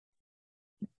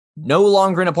No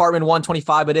longer in apartment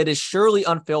 125, but it is surely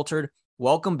unfiltered.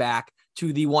 Welcome back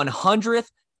to the 100th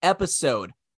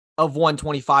episode of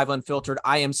 125 Unfiltered.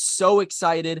 I am so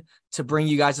excited to bring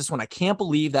you guys this one. I can't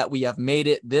believe that we have made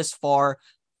it this far.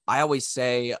 I always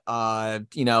say,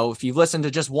 if you've listened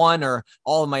to just one or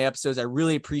all of my episodes, I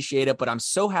really appreciate it. But I'm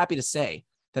so happy to say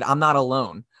that I'm not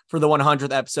alone for the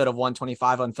 100th episode of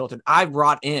 125 Unfiltered. I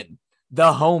brought in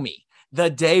the homie, the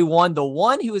day one, the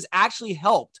one who has actually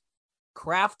helped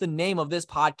craft the name of this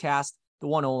podcast, the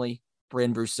one only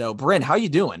Bryn Brousseau. Bryn, how you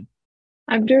doing?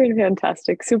 I'm doing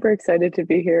fantastic. Super excited to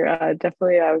be here.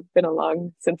 Definitely, I've been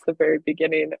along since the very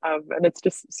beginning, and it's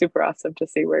just super awesome to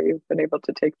see where you've been able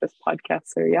to take this podcast.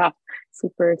 So yeah,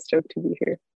 super stoked to be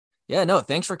here. Yeah, no,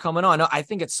 thanks for coming on. No, I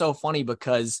think it's so funny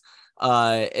because,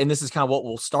 and this is kind of what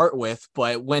we'll start with,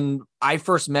 but when I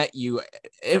first met you,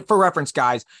 for reference,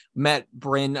 guys, met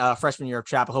Bryn freshman year of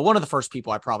Chapel Hill, one of the first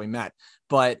people I probably met,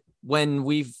 but when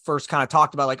we first kind of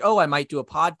talked about like, oh, I might do a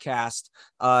podcast,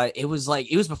 it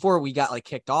was before we got like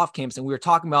kicked off campus, and we were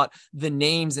talking about the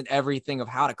names and everything of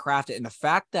how to craft it. And the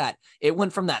fact that it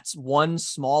went from that one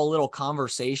small little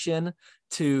conversation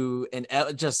to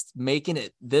just making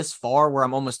it this far, where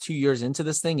I'm almost 2 years into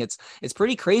this thing, it's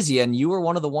pretty crazy. And you were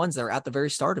one of the ones that were at the very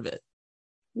start of it.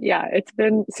 Yeah, it's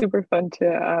been super fun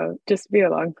to just be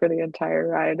along for the entire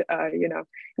ride.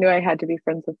 Knew I had to be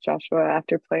friends with Joshua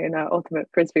after playing Ultimate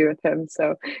Frisbee with him.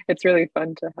 So it's really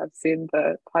fun to have seen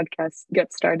the podcast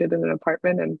get started in an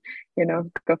apartment and,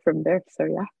 go from there. So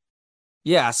yeah.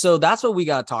 Yeah, so that's what we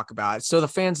got to talk about. So the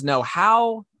fans know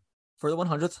how, for the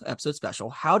 100th episode special,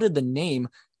 how did the name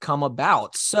come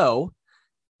about? So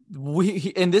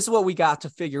and this is what we got to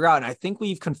figure out, and I think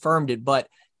we've confirmed it, but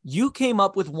you came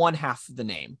up with one half of the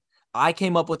name. I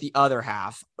came up with the other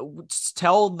half.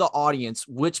 Tell the audience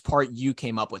which part you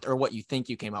came up with or what you think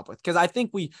you came up with, because I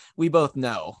think we both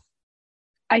know.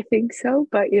 I think so,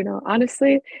 but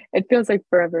honestly, it feels like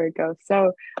forever ago.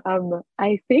 So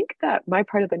I think that my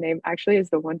part of the name actually is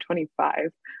the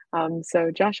 125. So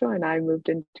Joshua and I moved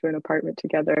into an apartment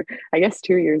together, I guess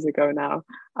 2 years ago now,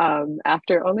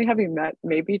 after only having met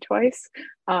maybe twice.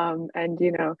 And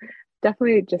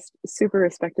definitely just super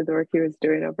respected the work he was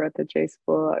doing over at the J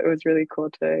School. It was really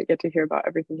cool to get to hear about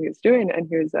everything he was doing, and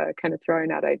he was kind of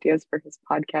throwing out ideas for his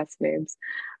podcast names.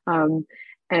 Um,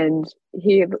 and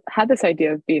he had this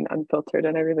idea of being unfiltered,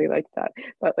 and I really liked that.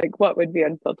 But like, what would be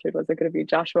unfiltered? Was it going to be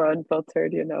Joshua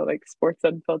Unfiltered? Like Sports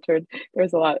Unfiltered?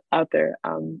 There's a lot out there,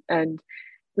 and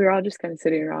we were all just kind of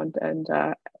sitting around, and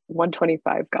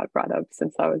 125 got brought up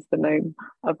since that was the name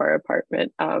of our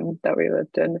apartment that we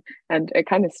lived in, and it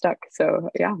kind of stuck. So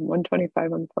yeah,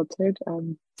 125 Unfiltered.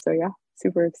 So yeah,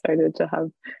 super excited to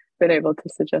have been able to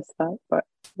suggest that. But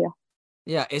yeah.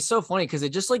 Yeah, it's so funny because it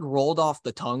just like rolled off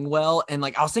the tongue well. And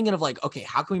like I was thinking of like, okay,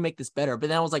 how can we make this better? But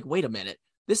then I was like, wait a minute,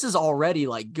 this is already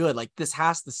like good. Like this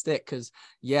has to stick because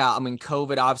yeah, I mean,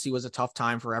 COVID obviously was a tough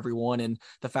time for everyone. And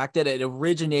the fact that it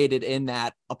originated in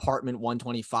that apartment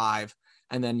 125.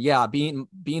 And then, yeah, being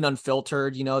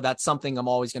unfiltered, that's something I'm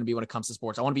always going to be when it comes to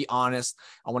sports. I want to be honest.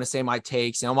 I want to say my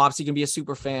takes. And I'm obviously going to be a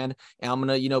super fan, and I'm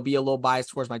going to, be a little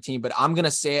biased towards my team, but I'm going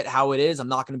to say it how it is. I'm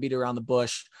not going to beat around the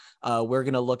bush. We're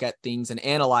going to look at things and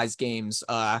analyze games,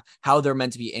 how they're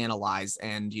meant to be analyzed,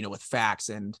 and, with facts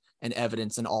and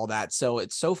evidence and all that. So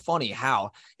it's so funny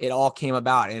how it all came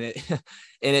about, and it,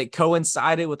 and it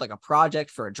coincided with like a project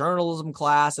for a journalism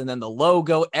class. And then the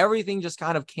logo, everything just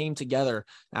kind of came together.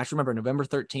 I actually remember November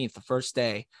 13th, the first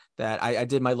day that I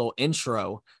did my little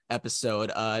intro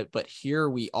episode. But here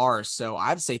we are. So I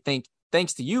have to say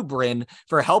thanks to you, Bryn,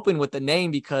 for helping with the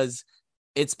name, because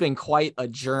it's been quite a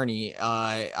journey.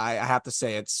 I have to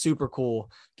say it's super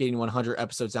cool getting 100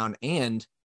 episodes down and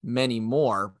many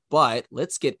more. But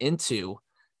let's get into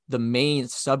the main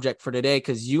subject for today,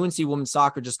 because UNC women's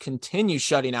soccer just continues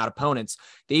shutting out opponents.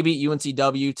 They beat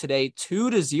UNCW today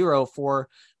 2-0 for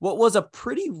what was a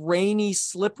pretty rainy,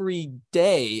 slippery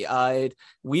day.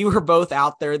 We were both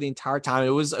out there the entire time. It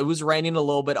was raining a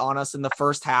little bit on us in the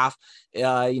first half.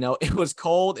 It was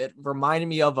cold. It reminded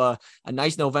me of a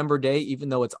nice November day, even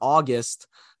though it's August.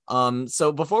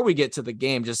 So before we get to the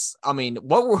game,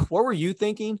 what were you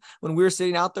thinking when we were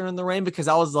sitting out there in the rain? Because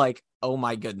I was like, oh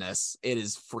my goodness, it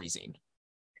is freezing.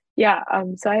 Yeah,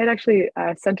 so I had actually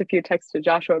sent a few texts to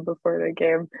Joshua before the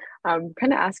game, kind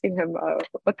of asking him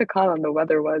what the call on the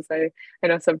weather was. I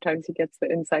know sometimes he gets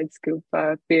the inside scoop,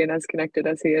 being as connected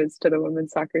as he is to the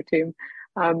women's soccer team.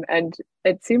 And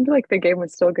it seemed like the game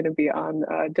was still going to be on,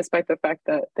 despite the fact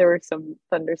that there were some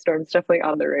thunderstorms definitely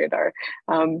on the radar.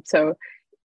 So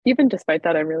even despite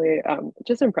that, I'm really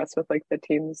just impressed with like the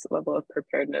team's level of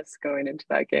preparedness going into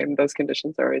that game. Those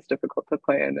conditions are always difficult to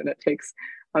play in, and it takes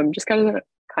just kind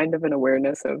of an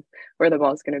awareness of where the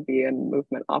ball is going to be and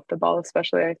movement off the ball,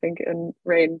 especially I think in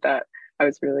rain, that I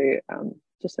was really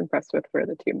just impressed with where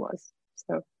the team was.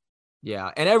 So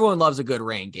Yeah, and everyone loves a good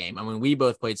rain game. I mean, we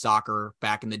both played soccer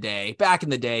back in the day. Back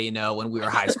in the day, you know, when we were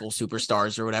high school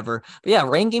superstars or whatever. But yeah,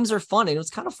 rain games are fun, and it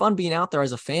was kind of fun being out there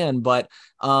as a fan. But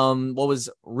what was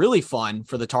really fun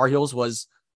for the Tar Heels was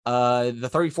the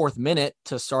 34th minute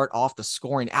to start off the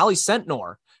scoring. Ali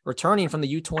Sentnor returning from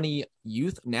the U20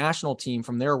 youth national team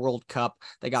from their World Cup.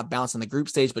 They got bounced in the group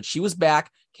stage, but she was back,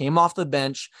 came off the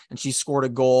bench, and she scored a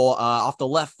goal off the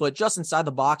left foot just inside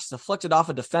the box, deflected off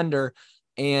a defender,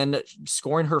 and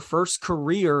scoring her first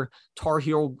career Tar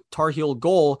Heel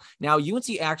goal. Now,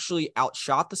 UNC actually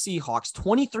outshot the Seahawks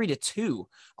 23-2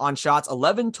 on shots,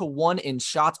 11-1 in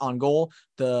shots on goal.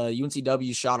 The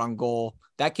UNCW shot on goal,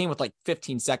 that came with like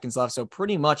 15 seconds left. So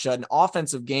pretty much an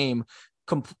offensive game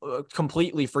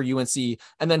completely for UNC.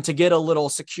 And then to get a little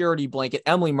security blanket,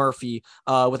 Emily Murphy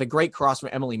with a great cross from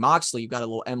Emily Moxley. You've got a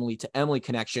little Emily to Emily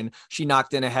connection. She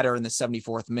knocked in a header in the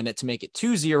 74th minute to make it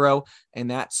 2-0,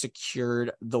 and that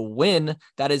secured the win.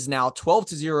 That is now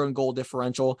 12-0 in goal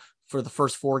differential for the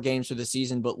first 4 games of the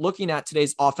season. But looking at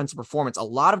today's offensive performance, a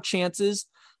lot of chances,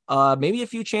 maybe a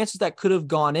few chances that could have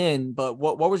gone in, but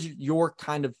what was your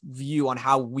kind of view on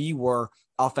how we were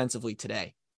offensively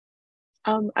today?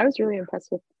 I was really impressed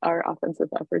with our offensive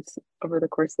efforts over the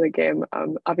course of the game.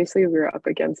 Obviously, we were up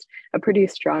against a pretty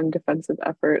strong defensive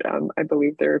effort. I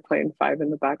believe they were playing 5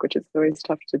 in the back, which is always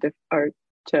tough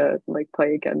to like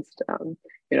play against.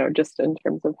 Just in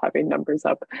terms of having numbers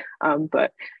up.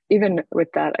 But even with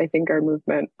that, I think our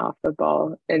movement off the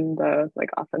ball in the like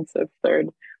offensive third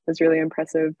was really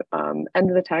impressive. And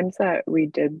the times that we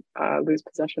did lose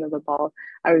possession of the ball,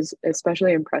 I was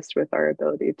especially impressed with our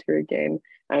ability to regain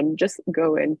and just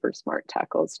go in for smart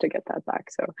tackles to get that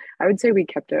back. So I would say we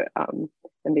kept it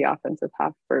in the offensive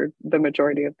half for the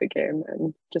majority of the game,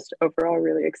 and just overall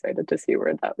really excited to see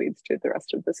where that leads to the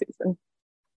rest of the season.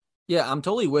 Yeah, I'm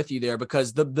totally with you there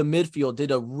because the midfield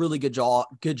did a really good job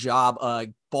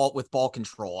ball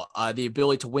control, the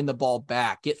ability to win the ball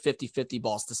back, get 50-50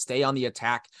 balls, to stay on the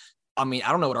attack. I mean,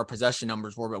 I don't know what our possession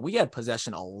numbers were, but we had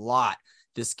possession a lot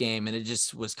this game, and it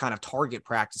just was kind of target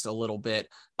practice a little bit.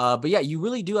 But yeah, you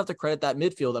really do have to credit that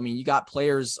midfield. I mean, you got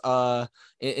players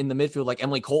in the midfield like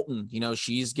Emily Colton,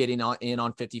 she's getting in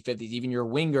on 50-50s. Even your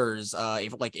wingers,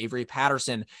 like Avery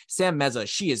Patterson, Sam Meza,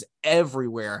 she is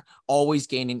everywhere, always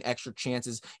gaining extra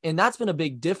chances. And that's been a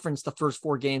big difference the first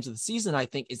 4 games of the season, I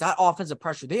think, is that offensive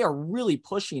pressure. They are really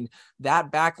pushing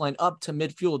that back line up to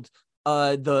midfield.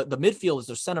 The midfielders,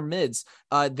 their center mids,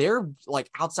 they're like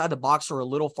outside the box or a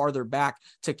little farther back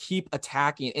to keep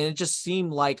attacking. And it just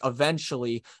seemed like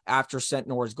eventually after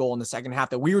Sentnor's goal in the second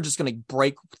half that we were just going to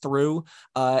break through,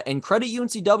 and credit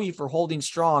UNCW for holding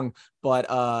strong. But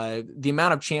the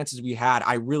amount of chances we had,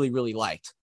 I really, really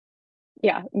liked.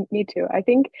 Yeah, me too. I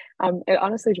think it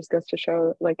honestly just goes to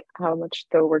show like how much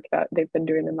the work that they've been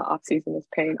doing in the off season is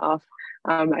paying off.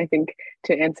 I think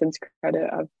to Anson's credit,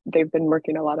 they've been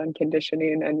working a lot on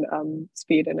conditioning and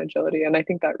speed and agility, and I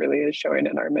think that really is showing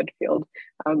in our midfield.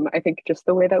 I think just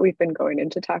the way that we've been going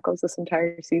into tackles this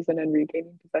entire season and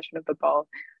regaining possession of the ball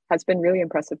has been really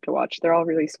impressive to watch. They're all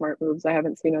really smart moves. I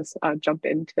haven't seen us jump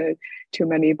into too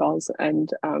many balls, and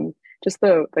just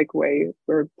the like way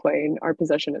we're playing our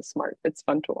possession is smart. It's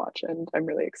fun to watch, and I'm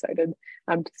really excited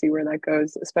to see where that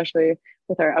goes, especially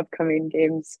with our upcoming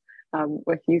games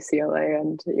with UCLA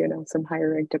and some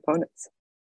higher ranked opponents.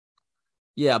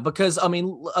 Yeah, because I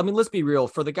mean, let's be real.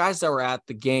 For the guys that were at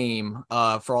the game,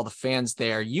 for all the fans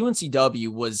there, UNCW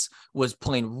was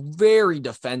playing very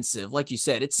defensive. Like you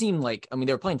said, it seemed like, I mean,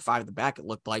 they were playing 5 at the back, it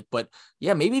looked like, but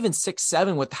yeah, maybe even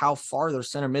 6-7 with how far their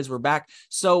center mids were back.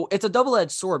 So it's a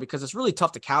double-edged sword because it's really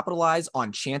tough to capitalize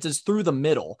on chances through the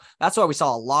middle. That's why we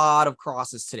saw a lot of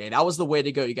crosses today. That was the way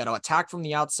to go. You got to attack from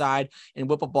the outside and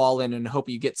whip a ball in and hope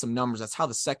you get some numbers. That's how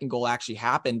the second goal actually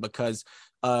happened, because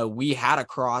we had a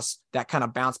cross that kind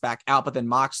of bounced back out, but then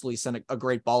Moxley sent a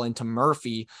great ball into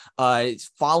Murphy.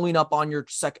 Following up on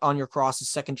your crosses,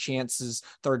 second chances,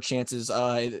 third chances.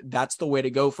 That's the way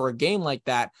to go for a game like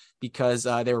that, because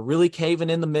they were really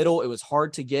caving in the middle. It was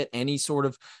hard to get any sort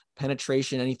of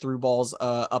penetration, any through balls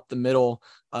up the middle.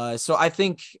 So I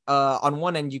think on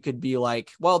one end you could be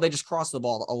like, well, they just crossed the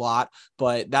ball a lot,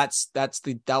 but that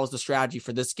was the strategy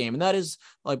for this game, and that is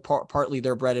like partly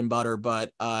their bread and butter.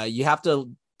 But you have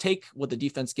to take what the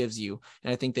defense gives you.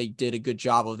 And I think they did a good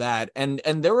job of that. And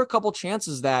there were a couple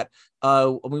chances that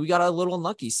we got a little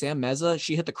unlucky. Sam Meza,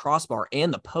 she hit the crossbar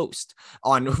and the post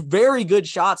on very good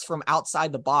shots from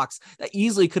outside the box that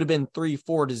easily could have been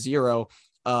 3-4-0.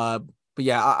 But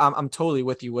yeah, I'm totally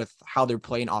with you with how they're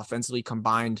playing offensively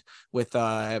combined with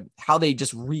how they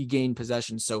just regain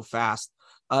possession so fast.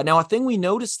 Now, a thing we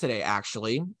noticed today,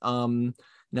 actually,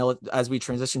 now as we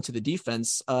transition to the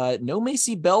defense, no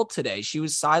Macy Bell today. She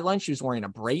was sidelined. She was wearing a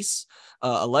brace,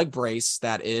 a leg brace,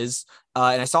 that is.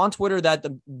 And I saw on Twitter that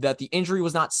the injury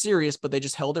was not serious, but they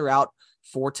just held her out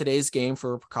for today's game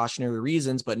for precautionary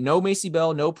reasons. But no Macy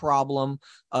Bell, no problem.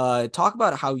 Talk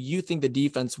about how you think the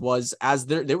defense was, as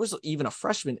there was even a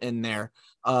freshman in there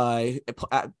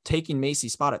taking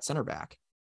Macy's spot at center back.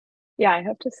 Yeah, I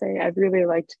have to say, I've really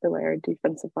liked the way our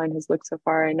defensive line has looked so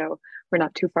far. I know we're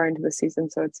not too far into the season,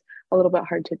 so it's a little bit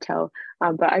hard to tell.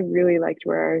 But I really liked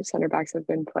where our center backs have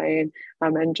been playing,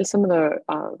 and just some of the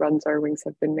runs our wings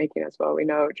have been making as well. We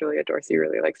know Julia Dorsey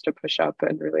really likes to push up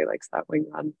and really likes that wing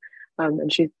run.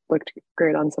 And she looked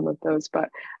great on some of those. But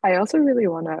I also really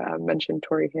want to mention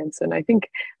Tori Hansen. I think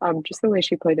just the way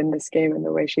she played in this game and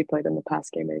the way she played in the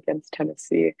past game against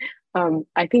Tennessee,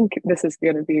 I think this is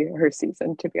going to be her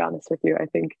season, to be honest with you. I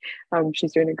think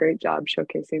she's doing a great job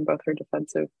showcasing both her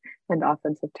defensive and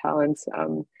offensive talents.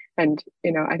 And,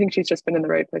 I think she's just been in the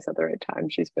right place at the right time.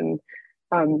 She's been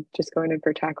just going in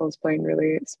for tackles, playing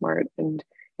really smart and,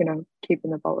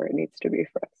 keeping the ball where it needs to be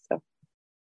for us. So.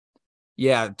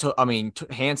 Yeah,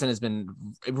 Hansen has been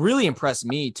really impressed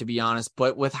me, to be honest,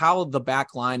 but with how the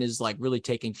back line is like really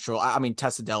taking control.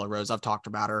 Tessa Dela Rose, I've talked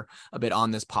about her a bit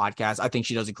on this podcast. I think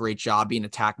she does a great job being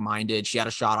attack minded. She had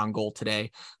a shot on goal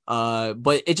today.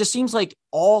 But it just seems like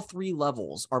all three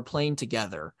levels are playing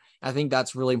together. I think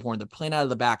that's really important. They're playing out of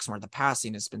the back smart. The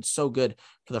passing has been so good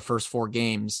for the first 4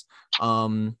 games.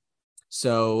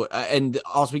 So, and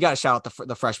also we got to shout out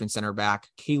the freshman center back,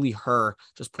 Kaylee Herr,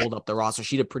 just pulled up the roster.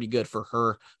 She did pretty good for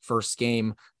her first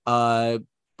game.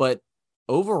 But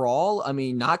overall,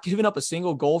 not giving up a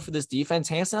single goal for this defense.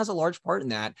 Hansen has a large part in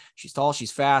that. She's tall,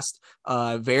 she's fast,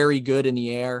 very good in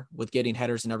the air with getting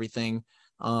headers and everything.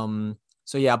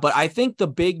 So yeah, but I think the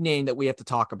big name that we have to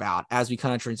talk about as we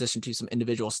kind of transition to some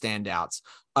individual standouts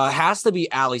has to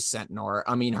be Ally Sentnor.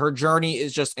 Her journey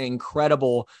is just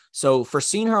incredible. So for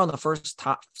seeing her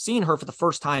for the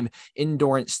first time in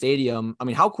Dorrance Stadium,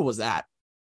 how cool was that?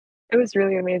 It was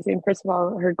really amazing. First of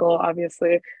all, her goal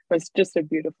obviously was just a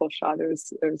beautiful shot. It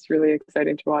was really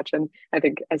exciting to watch. And I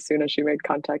think as soon as she made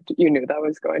contact, you knew that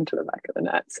was going to the back of the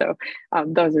net. So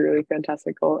that was a really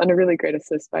fantastic goal and a really great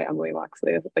assist by Emily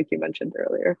Loxley, like you mentioned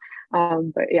earlier.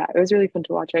 But yeah, it was really fun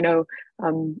to watch. I know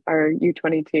our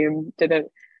U20 team didn't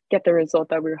get the result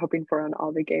that we were hoping for on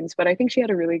all the games, but I think she had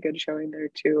a really good showing there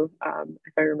too.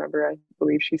 If I remember, I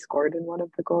believe she scored in one of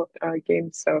the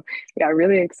games. So yeah,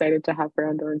 really excited to have her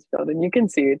on Dorrance Field, and you can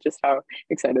see just how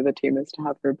excited the team is to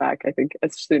have her back. I think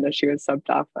as soon as she was subbed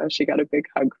off, she got a big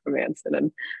hug from Anson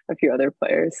and a few other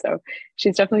players. So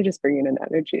she's definitely just bringing an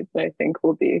energy that I think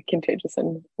will be contagious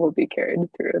and will be carried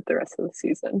through the rest of the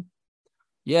season.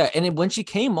 Yeah, and when she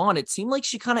came on, it seemed like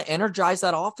she kind of energized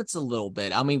that offense a little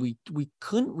bit. We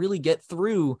couldn't really get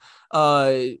through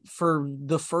for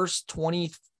the first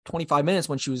 20-25 minutes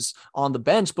when she was on the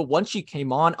bench, but once she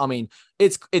came on,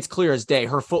 it's clear as day.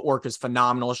 Her footwork is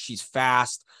phenomenal. She's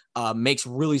fast, makes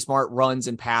really smart runs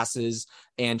and passes,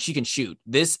 and she can shoot.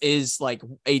 This is like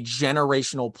a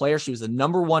generational player. She was the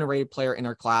number 1 rated player in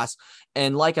her class,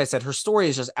 and like I said, her story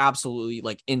is just absolutely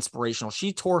like inspirational.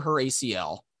 She tore her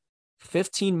ACL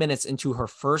 15 minutes into her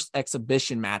first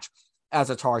exhibition match as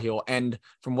a Tar Heel. And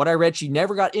from what I read, she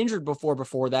never got injured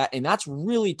before that. And that's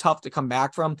really tough to come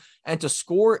back from. And to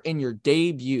score in your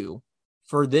debut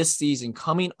for this season,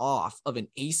 coming off of an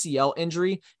ACL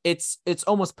injury, it's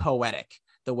almost poetic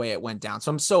the way it went down. So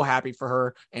I'm so happy for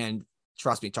her. And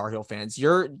trust me, Tar Heel fans,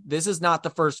 this is not the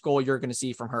first goal you're going to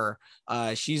see from her.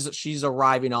 She's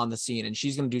arriving on the scene, and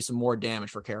she's going to do some more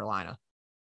damage for Carolina.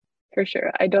 For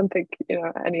sure. I don't think,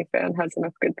 any fan has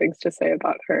enough good things to say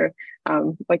about her.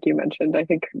 Like you mentioned, I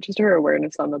think just her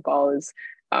awareness on the ball is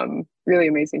really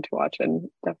amazing to watch, and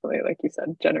definitely, like you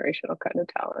said, generational kind of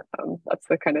talent. That's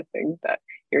the kind of thing that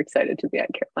you're excited to be at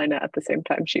Carolina at the same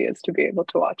time she is to be able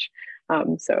to watch.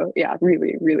 So yeah,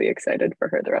 really, really excited for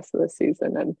her the rest of the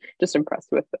season, and just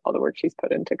impressed with all the work she's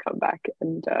put in to come back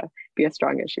and be as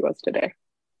strong as she was today.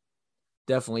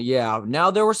 Definitely. Yeah.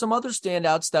 Now there were some other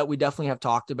standouts that we definitely have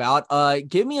talked about.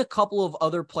 Give me a couple of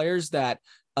other players that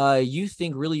you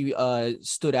think really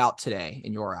stood out today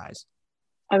in your eyes.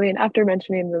 After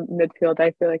mentioning the midfield,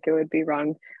 I feel like it would be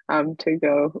wrong to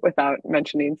go without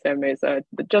mentioning Sam Meza.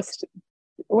 Just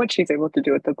what she's able to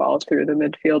do with the ball through the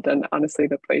midfield, and honestly,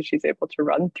 the play she's able to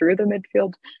run through the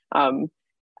midfield.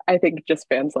 I think just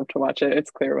fans love to watch it. It's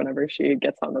clear whenever she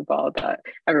gets on the ball that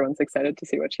everyone's excited to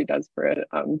see what she does for it.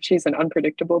 She's an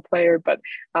unpredictable player, but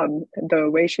the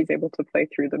way she's able to play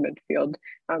through the midfield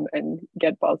and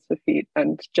get balls to feet,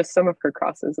 and just some of her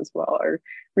crosses as well are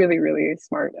really, really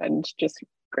smart and just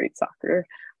great soccer.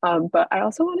 But I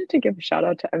also wanted to give a shout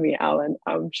out to Emmy Allen.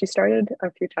 She started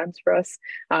a few times for us.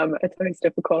 It's always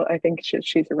difficult. I think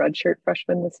she's a redshirt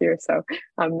freshman this year, so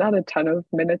not a ton of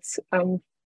minutes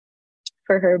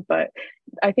for her, but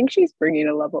I think she's bringing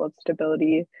a level of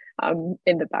stability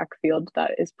in the backfield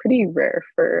that is pretty rare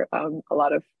for a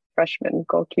lot of freshman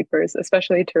goalkeepers,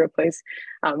 especially to replace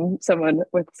someone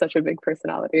with such a big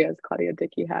personality as Claudia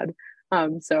Dickey had.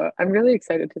 So I'm really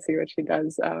excited to see what she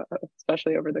does,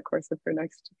 especially over the course of her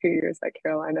next few years at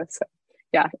Carolina. So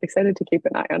yeah, excited to keep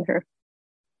an eye on her.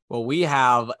 Well, we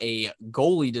have a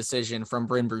goalie decision from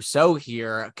Bryn Brousseau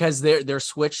here because they're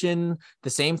switching the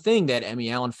same thing that Emmy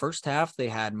Allen first half. They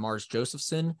had Mars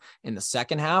Josephson in the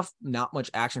second half. Not much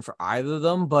action for either of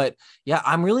them. But yeah,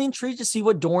 I'm really intrigued to see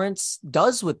what Dorrance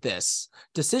does with this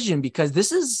decision, because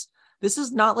this is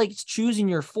not like choosing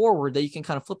your forward that you can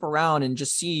kind of flip around and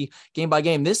just see game by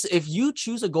game. If you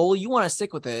choose a goalie, you want to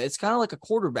stick with it. It's kind of like a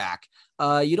quarterback.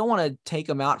 You don't want to take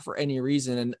him out for any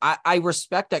reason. And I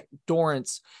respect that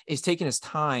Dorrance is taking his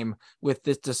time with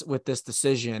this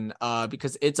decision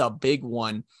because it's a big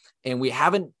one. And we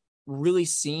haven't really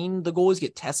seen the goalies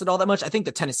get tested all that much. I think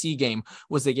the Tennessee game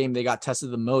was the game they got tested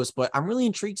the most, but I'm really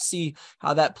intrigued to see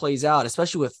how that plays out,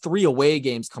 especially with 3 away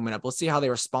games coming up. Let's see how they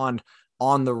respond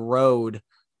on the road.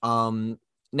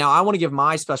 Now I want to give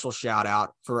my special shout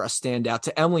out for a standout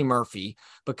to Emily Murphy,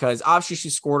 because obviously she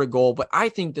scored a goal, but I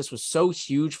think this was so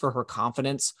huge for her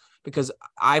confidence, because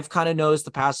I've kind of noticed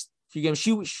the past few games,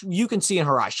 you can see in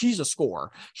her eyes, she's a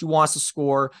scorer. She wants to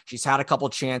score. She's had a couple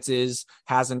chances,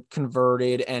 hasn't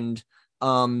converted. And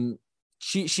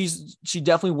she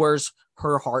definitely wears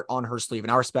her heart on her sleeve,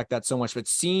 and I respect that so much. But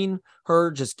seeing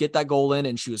her just get that goal in,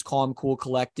 and she was calm, cool,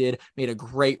 collected, made a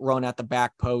great run at the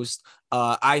back post.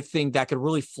 I think that could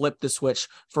really flip the switch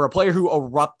for a player who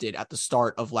erupted at the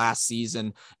start of last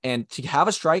season. And to have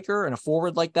a striker and a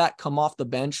forward like that come off the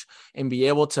bench and be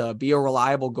able to be a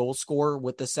reliable goal scorer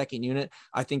with the second unit,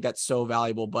 I think that's so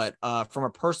valuable. But from a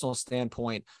personal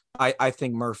standpoint, I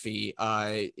think Murphy,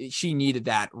 she needed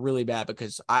that really bad,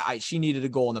 because she needed a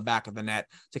goal in the back of the net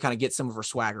to kind of get some of her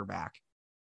swagger back.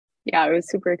 Yeah, I was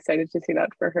super excited to see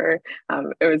that for her.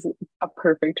 It was a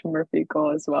perfect Murphy goal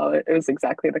as well. It was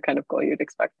exactly the kind of goal you'd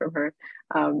expect from her.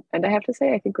 And I have to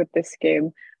say, I think with this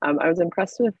game, I was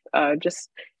impressed with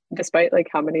just despite like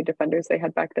how many defenders they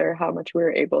had back there, how much we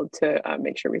were able to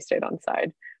make sure we stayed on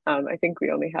side. I think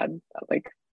we only had like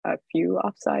a few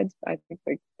offsides, I think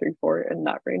like 3, 4 in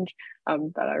that range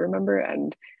that I remember.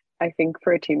 And I think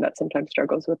for a team that sometimes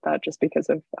struggles with that just because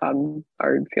of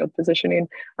our field positioning,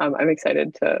 I'm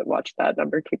excited to watch that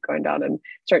number keep going down and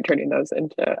start turning those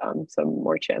into some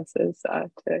more chances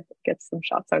to get some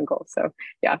shots on goal. So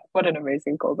yeah, what an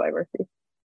amazing goal by Murphy.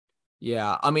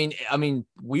 Yeah, I mean,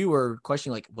 we were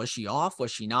questioning, like, was she off? Was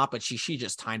she not? But she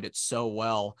just timed it so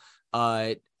well.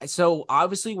 So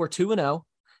obviously we're 2-0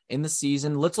 in the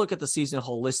season. Let's look at the season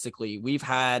holistically. We've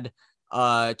had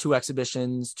 2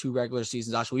 exhibitions, 2 regular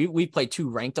seasons. Actually, we played 2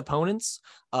 ranked opponents,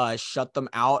 shut them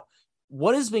out.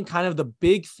 What has been kind of the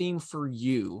big theme for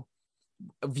you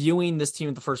viewing this team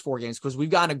in the first 4 games? Because we've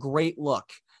gotten a great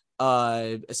look,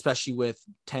 especially with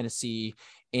Tennessee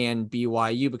and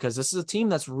BYU, because this is a team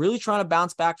that's really trying to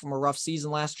bounce back from a rough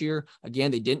season last year.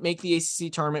 Again, they didn't make the ACC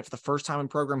tournament for the first time in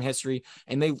program history,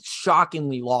 and they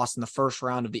shockingly lost in the first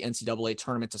round of the NCAA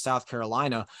tournament to South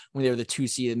Carolina when they were the 2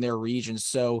 seed in their region.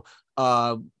 So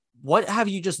what have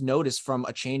you just noticed from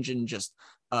a change in just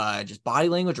body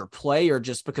language or play, or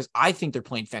just because I think they're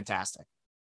playing fantastic?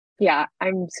 Yeah,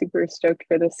 I'm super stoked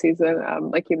for this season.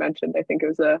 Like you mentioned, I think it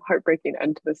was a heartbreaking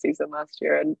end to the season last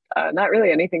year, and not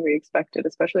really anything we expected,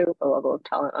 especially with the level of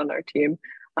talent on our team.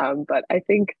 But I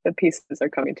think the pieces are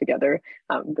coming together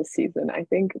this season. I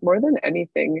think more than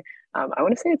anything, I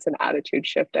want to say it's an attitude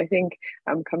shift. I think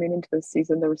coming into this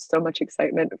season, there was so much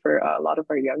excitement for a lot of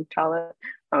our young talent,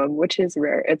 which is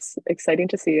rare. It's exciting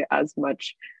to see as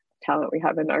much talent we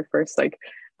have in our first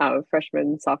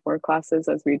freshman, sophomore classes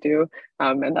as we do.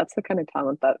 And that's the kind of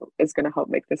talent that is going to help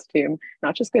make this team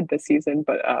not just good this season,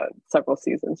 but several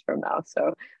seasons from now.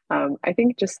 So I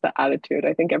think just the attitude,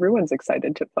 I think everyone's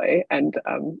excited to play, and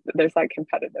there's that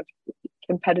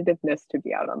competitiveness to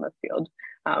be out on the field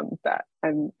that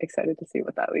I'm excited to see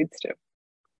what that leads to.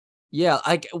 Yeah,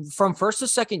 like from first to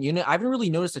second unit, I haven't really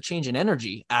noticed a change in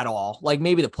energy at all. Like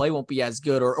maybe the play won't be as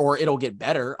good or it'll get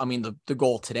better. I mean, the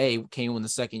goal today came when the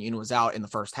second unit was out in the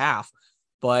first half.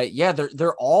 But yeah,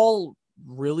 they're all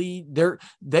really they're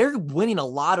winning a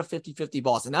lot of 50-50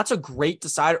 balls. And that's a great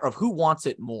decider of who wants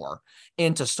it more.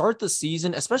 And to start the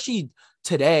season, especially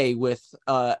today with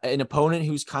an opponent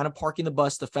who's kind of parking the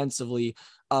bus defensively,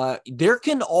 there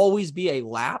can always be a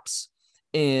lapse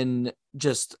in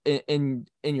just in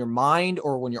your mind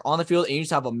or when you're on the field and you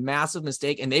just have a massive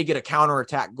mistake and they get a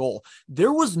counterattack goal.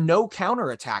 There was no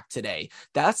counterattack today.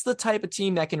 That's the type of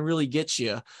team that can really get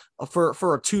you for a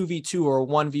 2v2 or a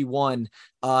 1v1.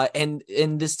 And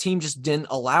this team just didn't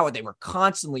allow it. They were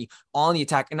constantly on the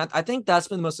attack. And I think that's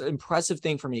been the most impressive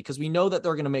thing for me, because we know that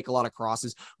they're going to make a lot of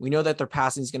crosses. We know that their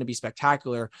passing is going to be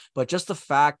spectacular, but just the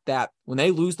fact that when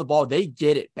they lose the ball, they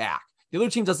get it back. The other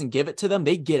team doesn't give it to them.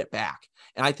 They get it back.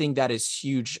 And I think that is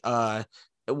huge,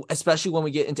 especially when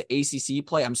we get into ACC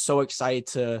play. I'm so excited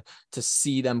to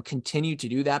see them continue to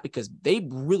do that, because they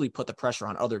really put the pressure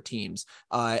on other teams.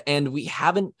 And we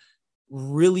haven't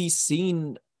really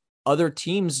seen other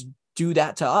teams do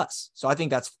that to us. So I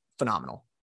think that's phenomenal.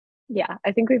 Yeah,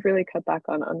 I think we've really cut back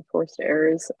on unforced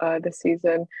errors this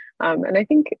season. And I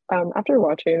think after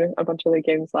watching a bunch of the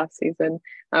games last season,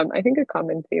 I think a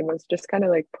common theme was just kind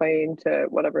of like playing to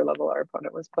whatever level our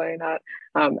opponent was playing at.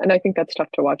 And I think that's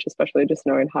tough to watch, especially just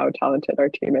knowing how talented our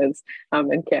team is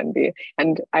and can be.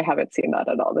 And I haven't seen that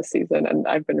at all this season. And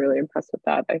I've been really impressed with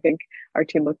that. I think our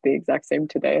team looked the exact same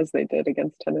today as they did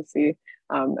against Tennessee.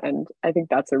 And I think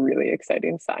that's a really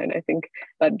exciting sign. I think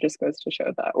that just goes to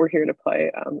show that we're here to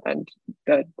play, and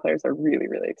the players are really,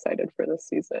 really excited for this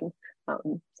season.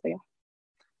 So yeah.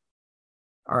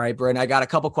 All right, Brent, I got a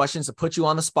couple questions to put you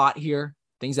on the spot here.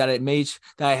 Things that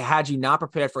I had you not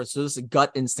prepared for. So this is a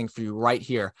gut instinct for you right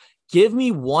here. Give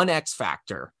me one X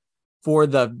factor for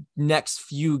the next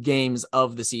few games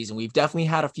of the season. We've definitely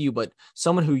had a few, but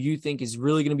someone who you think is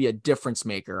really going to be a difference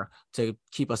maker to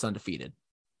keep us undefeated.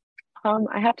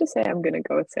 I have to say I'm going to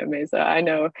go with Sam Meza. I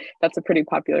know that's a pretty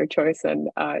popular choice and,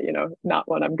 not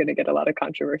one I'm going to get a lot of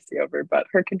controversy over, but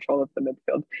her control of the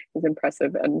midfield is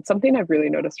impressive. And something I've really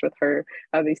noticed with her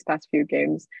these past few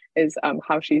games is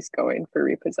how she's going for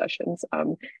repossessions.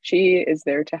 She is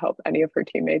there to help any of her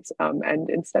teammates. And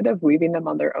instead of leaving them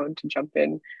on their own to jump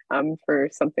in for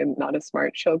something not as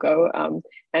smart, she'll go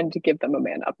and to give them a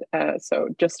man up. So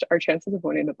just our chances of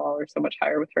winning the ball are so much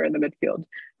higher with her in the midfield.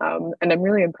 And I'm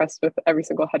really impressed with every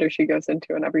single header she goes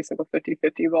into and every single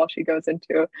 50-50 ball she goes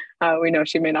into. We know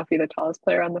she may not be the tallest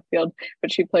player on the field,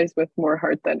 but she plays with more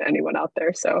heart than anyone out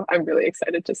there. So I'm really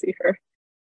excited to see her.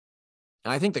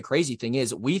 And I think the crazy thing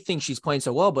is we think she's playing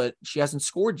so well, but she hasn't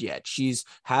scored yet.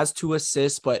 Has 2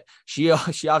 assists, but she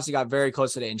obviously got very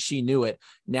close today and she knew it.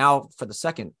 Now for the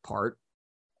second part,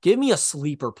 give me a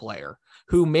sleeper player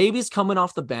who maybe is coming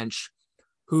off the bench,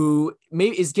 who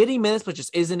maybe is getting minutes, but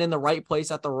just isn't in the right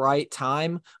place at the right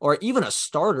time, or even a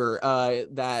starter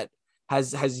that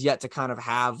has yet to kind of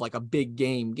have like a big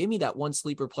game. Give me that one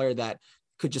sleeper player that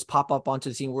could just pop up onto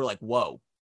the team. We're like, whoa,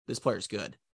 this player's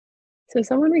good. So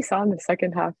someone we saw in the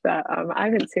second half that I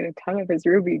haven't seen a ton of is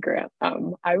Ruby Grant.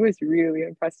 I was really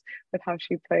impressed with how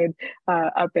she played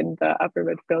up in the upper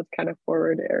midfield kind of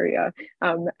forward area.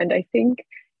 And I think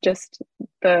just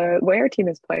the way our team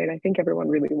is playing, I think everyone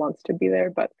really wants to be there.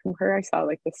 But from her, I saw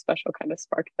like this special kind of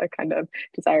spark, that kind of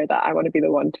desire that I want to be the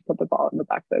one to put the ball in the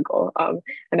back of the goal.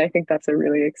 And I think that's a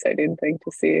really exciting thing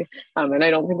to see. And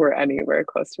I don't think we're anywhere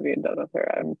close to being done with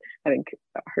her. I think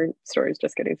her story is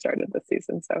just getting started this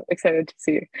season. So excited to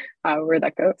see where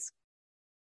that goes.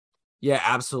 Yeah,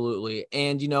 absolutely.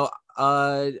 And,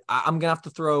 I'm going to have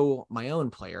to throw my own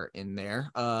player in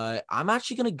there. I'm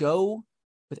actually going to go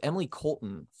with Emily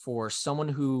Colton for someone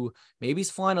who maybe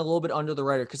is flying a little bit under the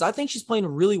radar, because I think she's playing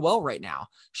really well right now.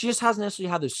 She just hasn't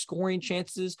necessarily had those scoring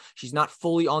chances. She's not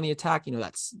fully on the attack.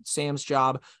 That's Sam's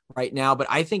job right now. But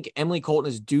I think Emily Colton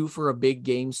is due for a big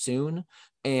game soon.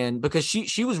 And because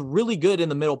she was really good in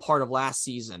the middle part of last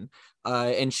season,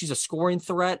 and she's a scoring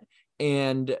threat.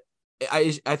 And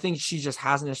I think she just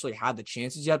hasn't necessarily had the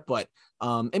chances yet, but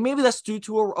and maybe that's due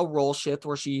to a role shift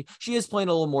where she is playing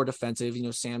a little more defensive.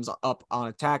 Sam's up on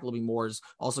attack. Libby Moore is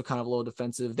also kind of a little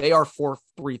defensive. They are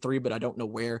 4-3-3, but I don't know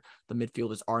where the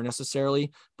midfielders are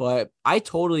necessarily. But I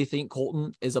totally think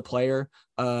Colton is a player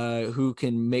who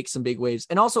can make some big waves.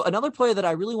 And also another player that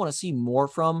I really want to see more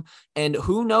from, and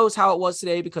who knows how it was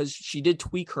today because she did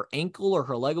tweak her ankle or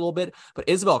her leg a little bit, but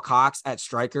Isabel Cox at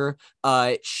striker,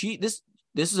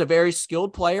 this is a very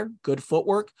skilled player, good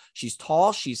footwork. She's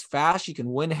tall, she's fast, she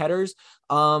can win headers.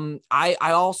 I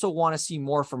also want to see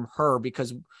more from her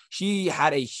because she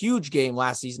had a huge game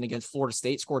last season against Florida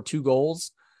State, scored 2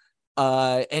 goals.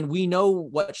 And we know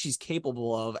what she's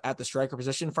capable of at the striker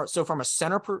position. So from a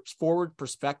forward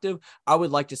perspective, I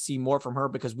would like to see more from her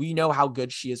because we know how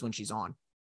good she is when she's on.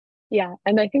 Yeah,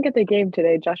 and I think at the game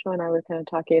today, Joshua and I were kind of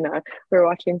talking. We were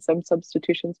watching some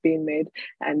substitutions being made,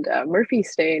 and Murphy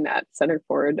staying at center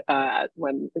forward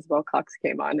when Isabel Cox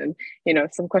came on, and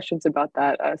some questions about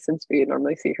that since we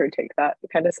normally see her take that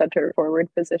kind of center forward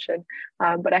position.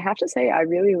 But I have to say, I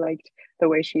really liked the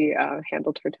way she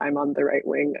handled her time on the right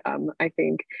wing. I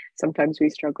think sometimes we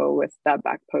struggle with that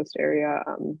back post area.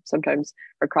 Sometimes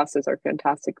our crosses are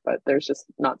fantastic, but there's just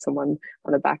not someone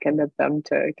on the back end of them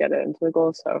to get it into the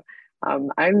goal. So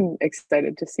I'm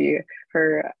excited to see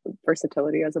her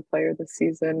versatility as a player this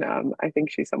season. I think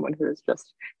she's someone who is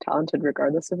just talented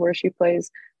regardless of where she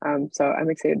plays. So I'm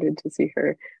excited to see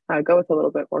her go with a little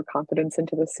bit more confidence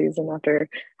into this season after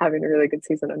having a really good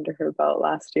season under her belt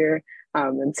last year,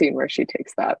 and seeing where she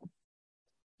takes that.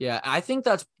 Yeah, I think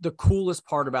that's the coolest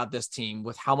part about this team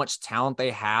with how much talent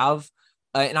they have.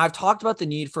 And I've talked about the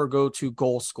need for a go-to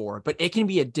goal scorer, but it can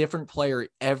be a different player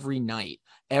every night.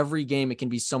 Every game, it can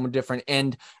be someone different.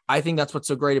 And I think that's what's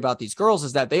so great about these girls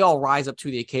is that they all rise up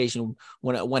to the occasion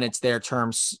when it's their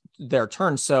turn.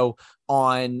 So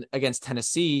on against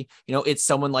Tennessee, it's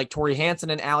someone like Tori Hansen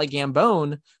and Allie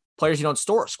Gambone, players you don't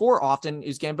score often,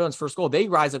 is Gambone's first goal. They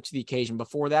rise up to the occasion.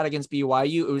 Before that, against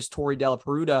BYU, it was Tori Della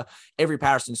Peruta. Avery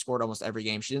Patterson scored almost every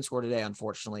game. She didn't score today,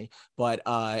 unfortunately. But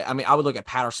I would look at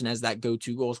Patterson as that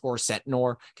go-to goal scorer.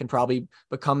 Sentnor can probably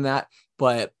become that.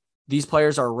 But these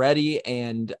players are ready,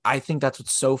 and I think that's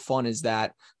what's so fun is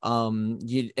that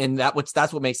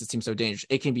that's what makes this team so dangerous.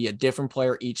 It can be a different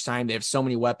player each time. They have so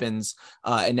many weapons,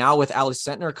 and now with Alice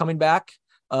Sentnor coming back,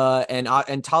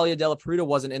 and Talia Della Peruta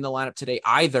wasn't in the lineup today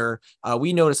either.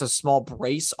 We noticed a small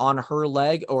brace on her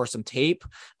leg or some tape.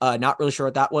 Not really sure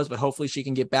what that was, but hopefully she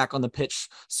can get back on the pitch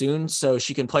soon so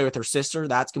she can play with her sister.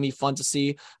 That's going to be fun to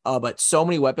see. But so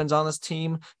many weapons on this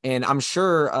team. And I'm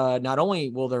sure not only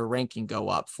will their ranking go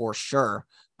up for sure,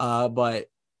 but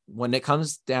when it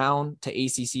comes down to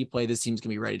ACC play, this team's going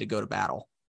to be ready to go to battle.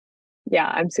 Yeah,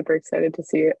 I'm super excited to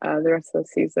see the rest of the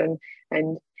season.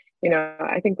 And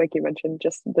I think, like you mentioned,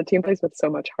 just the team plays with so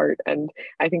much heart. And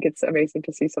I think it's amazing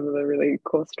to see some of the really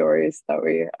cool stories that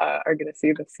we are going to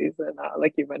see this season.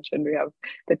 Like you mentioned, we have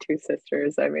the 2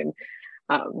 sisters. I mean,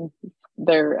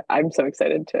 I'm so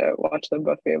excited to watch them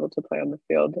both be able to play on the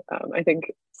field. I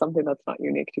think something that's not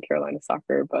unique to Carolina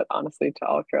soccer, but honestly to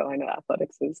all Carolina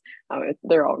athletics is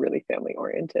they're all really family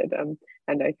oriented.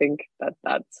 And I think that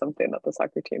that's something that the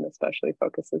soccer team especially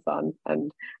focuses on.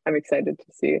 And I'm excited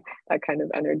to see that kind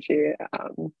of energy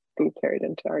be carried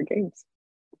into our games.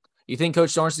 You think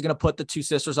Coach Dorrance is going to put the 2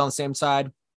 sisters on the same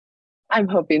side? I'm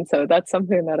hoping so. That's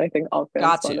something that I think all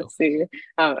fans want to see,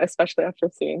 especially after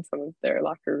seeing some of their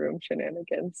locker room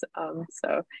shenanigans.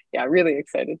 So yeah, really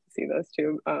excited to see those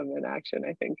 2 in action.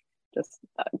 I think just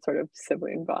that sort of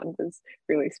sibling bond is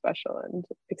really special, and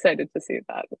excited to see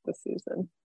that this season.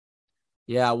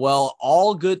 Yeah, well,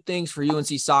 all good things for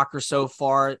UNC soccer so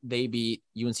far. They beat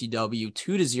UNCW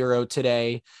 2-0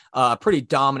 today. Pretty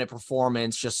dominant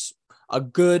performance, just a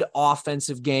good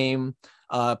offensive game.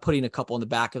 Putting a couple in the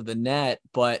back of the net,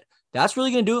 but that's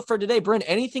really going to do it for today. Bryn,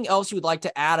 anything else you would like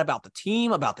to add about the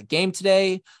team, about the game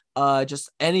today?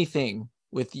 Just anything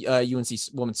with UNC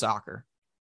women's soccer?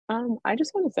 I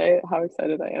just want to say how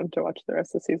excited I am to watch the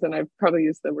rest of the season. I've probably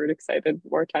used the word excited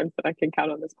more times than I can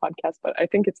count on this podcast, but I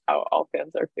think it's how all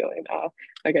fans are feeling.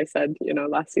 Like I said,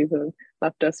 last season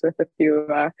left us with a few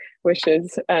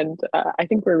wishes, and I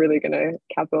think we're really going to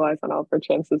capitalize on all of our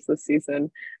chances this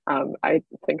season. I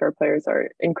think our players are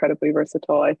incredibly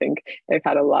versatile. I think they've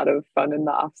had a lot of fun in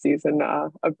the off season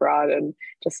abroad and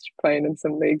just playing in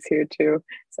some leagues here too.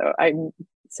 So I'm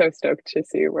so stoked to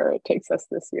see where it takes us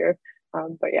this year.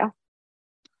 But yeah.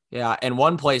 Yeah. And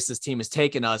one place this team has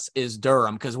taken us is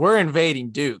Durham, because we're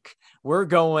invading Duke. We're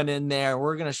going in there.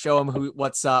 We're going to show them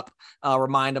what's up.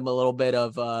 Remind them a little bit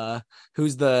of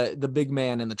who's the big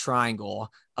man in the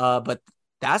triangle. But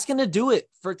that's going to do it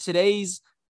for today's,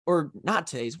 or not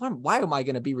today's. Why am I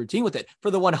going to be routine with it?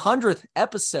 For the 100th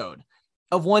episode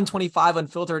of 125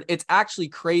 Unfiltered. It's actually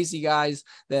crazy, guys,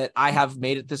 that I have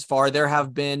made it this far. There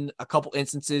have been a couple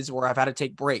instances where I've had to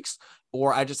take breaks,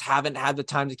 or I just haven't had the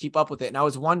time to keep up with it. And I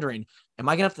was wondering, am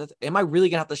I really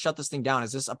gonna have to shut this thing down?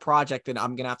 Is this a project that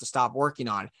I'm gonna have to stop working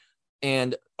on?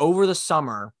 And over the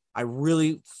summer, I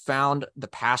really found the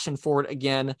passion for it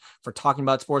again, for talking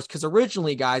about sports. Because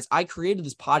originally, guys, I created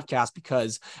this podcast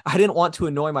because I didn't want to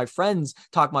annoy my friends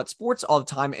talking about sports all the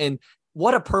time. And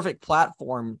what a perfect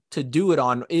platform to do it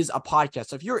on is a podcast.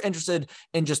 So if you're interested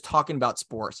in just talking about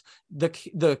sports,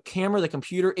 the camera, the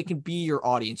computer, it can be your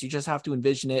audience. You just have to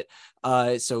envision it.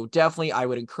 So definitely I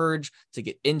would encourage to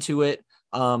get into it.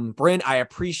 Bryn, I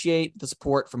appreciate the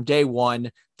support from day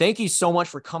one. Thank you so much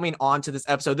for coming on to this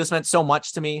episode. This meant so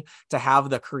much to me to have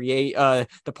the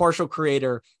partial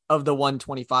creator of the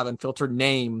 125 Unfiltered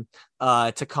name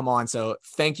to come on. So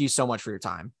thank you so much for your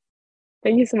time.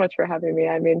 Thank you so much for having me.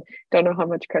 I mean, don't know how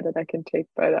much credit I can take,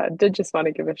 but did just want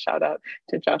to give a shout out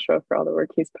to Joshua for all the work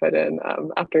he's put in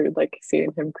after like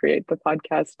seeing him create the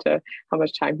podcast, to how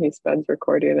much time he spends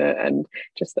recording it, and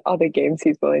just all the games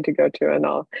he's willing to go to, and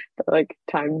all the like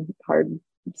time, hard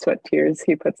sweat, tears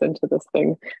he puts into this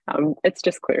thing. It's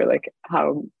just clear like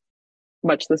how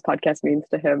much this podcast means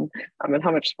to him, and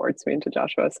how much sports mean to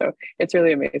Joshua. So it's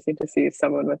really amazing to see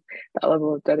someone with that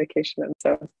level of dedication. And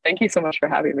so thank you so much for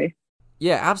having me.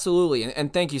 Yeah, absolutely.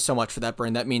 And thank you so much for that,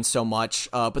 Bryn. That means so much.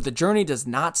 But the journey does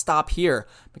not stop here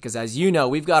because, as you know,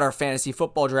 we've got our fantasy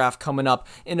football draft coming up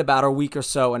in about a week or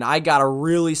so. And I got to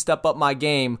really step up my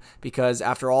game because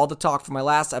after all the talk from my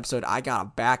last episode, I got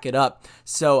to back it up.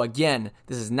 So again,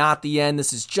 this is not the end.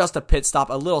 This is just a pit stop,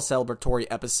 a little celebratory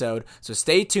episode. So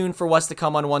stay tuned for what's to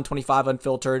come on 125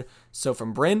 Unfiltered. So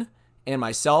from Bryn and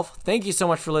myself, thank you so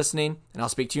much for listening, and I'll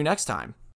speak to you next time.